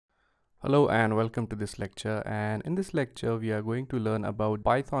Hello and welcome to this lecture, and in this lecture we are going to learn about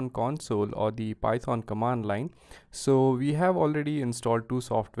Python console or the Python command line. So we have already installed two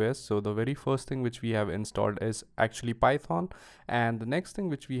softwares. So the very first thing which we have installed is actually Python, and the next thing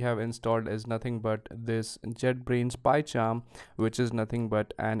which we have installed is nothing but this JetBrains PyCharm, which is nothing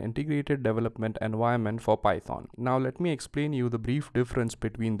but an integrated development environment for Python. Now let me explain you the brief difference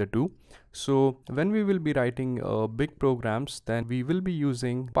between the two. So when we will be writing big programs, then we will be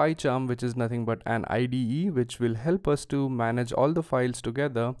using PyCharm, which is nothing but an IDE, which will help us to manage all the files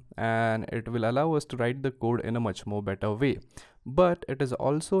together, and it will allow us to write the code in a much more better way. But it is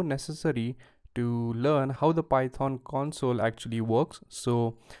also necessary to learn how the Python console actually works.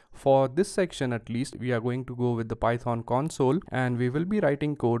 So for this section at least, we are going to go with the Python console, and we will be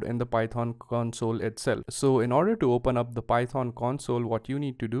writing code in the Python console itself. So in order to open up the Python console, what you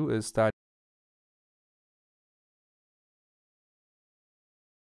need to do is that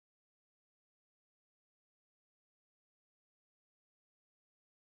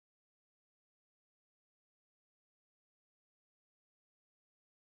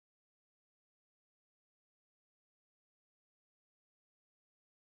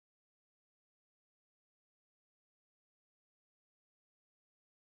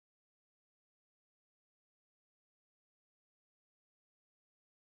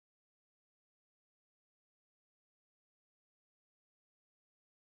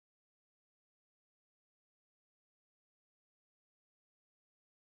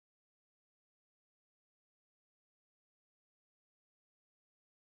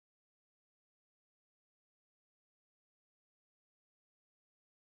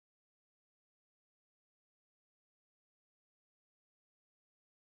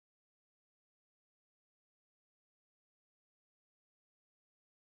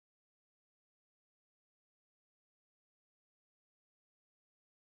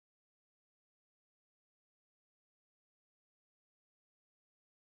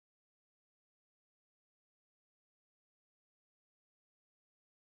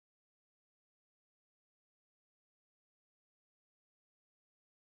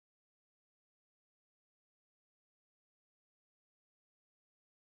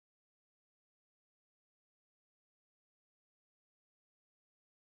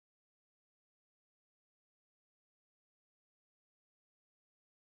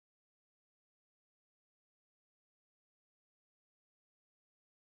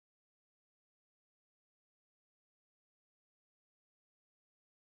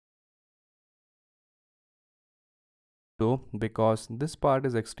because this part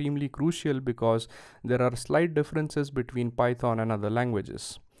is extremely crucial because there are slight differences between Python and other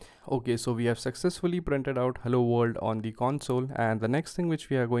languages. Okay, so we have successfully printed out hello world on the console, and the next thing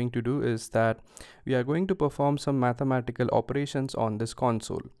which we are going to do is that we are going to perform some mathematical operations on this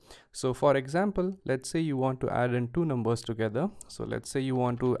console. So for example, let's say you want to add in two numbers together. So let's say you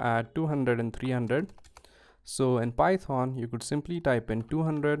want to add 200 and 300. So in Python you could simply type in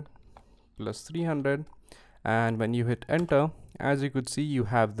 200 plus 300, and when you hit enter, as you could see, you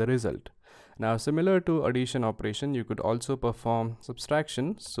have the result. Now similar to addition operation, you could also perform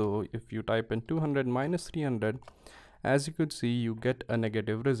subtraction. So if you type in 200 minus 300, as you could see, you get a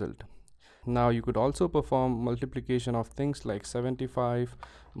negative result. Now you could also perform multiplication of things like 75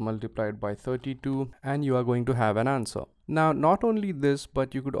 multiplied by 32, and you are going to have an answer. Now not only this,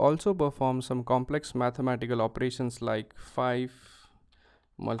 but you could also perform some complex mathematical operations like 5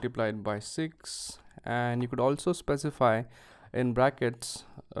 multiplied by 6, and you could also specify in brackets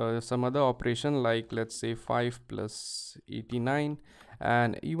some other operation like, let's say, 5 plus 89.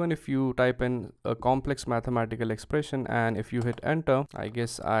 And even if you type in a complex mathematical expression and if you hit enter, I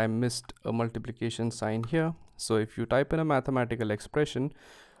guess I missed a multiplication sign here. So if you type in a mathematical expression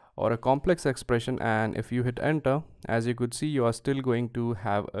or a complex expression and if you hit enter, as you could see, you are still going to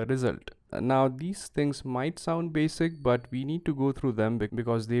have a result. Now these things might sound basic, but we need to go through them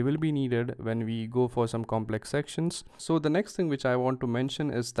because they will be needed when we go for some complex sections. So the next thing which I want to mention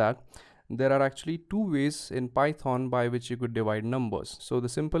is that there are actually two ways in Python by which you could divide numbers. So the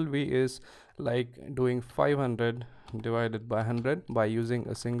simple way is like doing 500 divided by 100 by using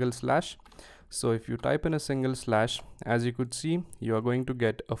a single slash. So if you type in a single slash, as you could see, you are going to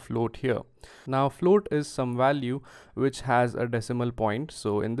get a float here. Now float is some value which has a decimal point.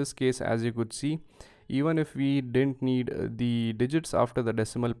 So in this case, as you could see, even if we didn't need the digits after the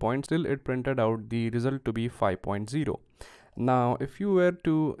decimal point, still it printed out the result to be 5.0. Now if you were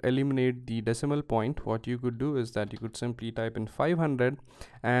to eliminate the decimal point, what you could do is that you could simply type in 500,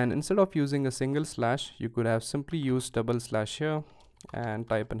 and instead of using a single slash, you could have simply used double slash here and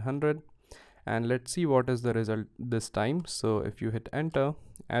type in 100, and let's see what is the result this time. So if you hit enter,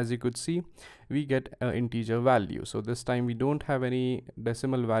 as you could see, we get an integer value. So this time we don't have any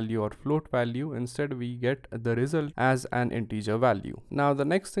decimal value or float value. Instead, we get the result as an integer value. Now the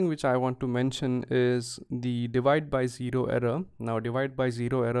next thing which I want to mention is the divide by zero error. Now divide by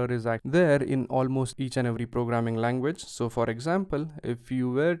zero error is there in almost each and every programming language. So for example, if you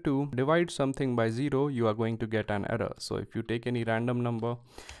were to divide something by zero, you are going to get an error. So if you take any random number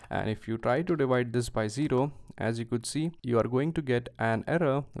and if you try to divide this by zero, as you could see, you are going to get an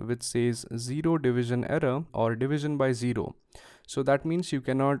error which says zero division error or division by zero. So that means you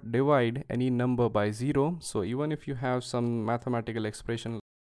cannot divide any number by zero. So even if you have some mathematical expression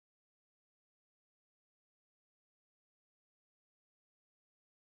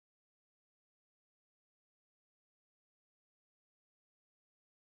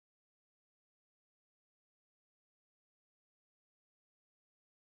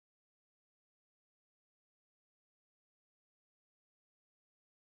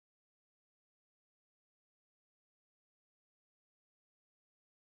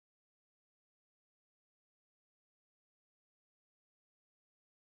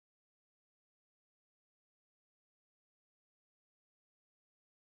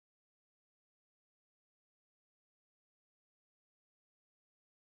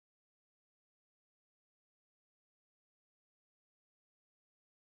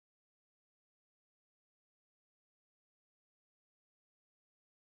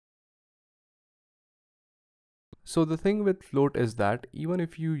So the thing with float is that even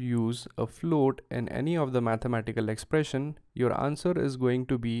if you use a float in any of the mathematical expression, your answer is going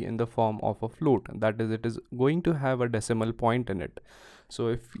to be in the form of a float. That is, it is going to have a decimal point in it.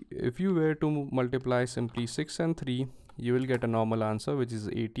 So if you were to multiply simply 6 and 3, you will get a normal answer which is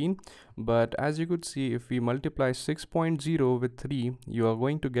 18. But as you could see, if we multiply 6.0 with 3, you are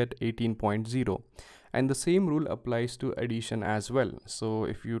going to get 18.0. And the same rule applies to addition as well. So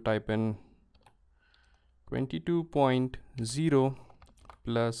if you type in 22.0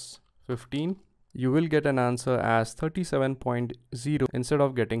 plus 15, you will get an answer as 37.0 instead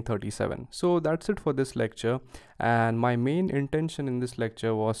of getting 37. So that's it for this lecture, and my main intention in this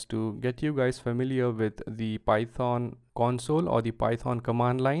lecture was to get you guys familiar with the Python console or the Python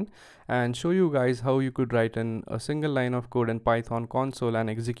command line and show you guys how you could write in a single line of code in Python console and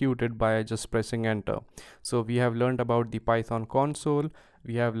execute it by just pressing enter. So we have learned about the Python console,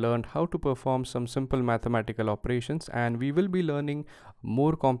 we have learned how to perform some simple mathematical operations, and we will be learning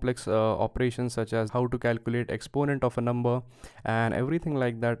more complex operations such as how to calculate exponent of a number and everything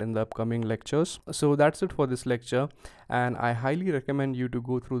like that in the upcoming lectures. So that's it for this lecture, and I highly recommend you to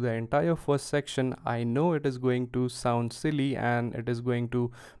go through the entire first section. I know it is going to sound silly and it is going to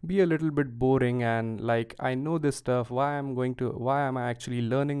be a little bit boring, and like, I know this stuff, why am I actually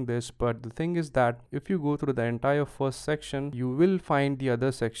learning this? But the thing is that if you go through the entire first section, you will find the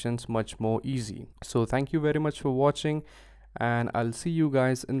other sections much more easy. So thank you very much for watching, and I'll see you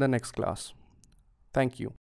guys in the next class. Thank you.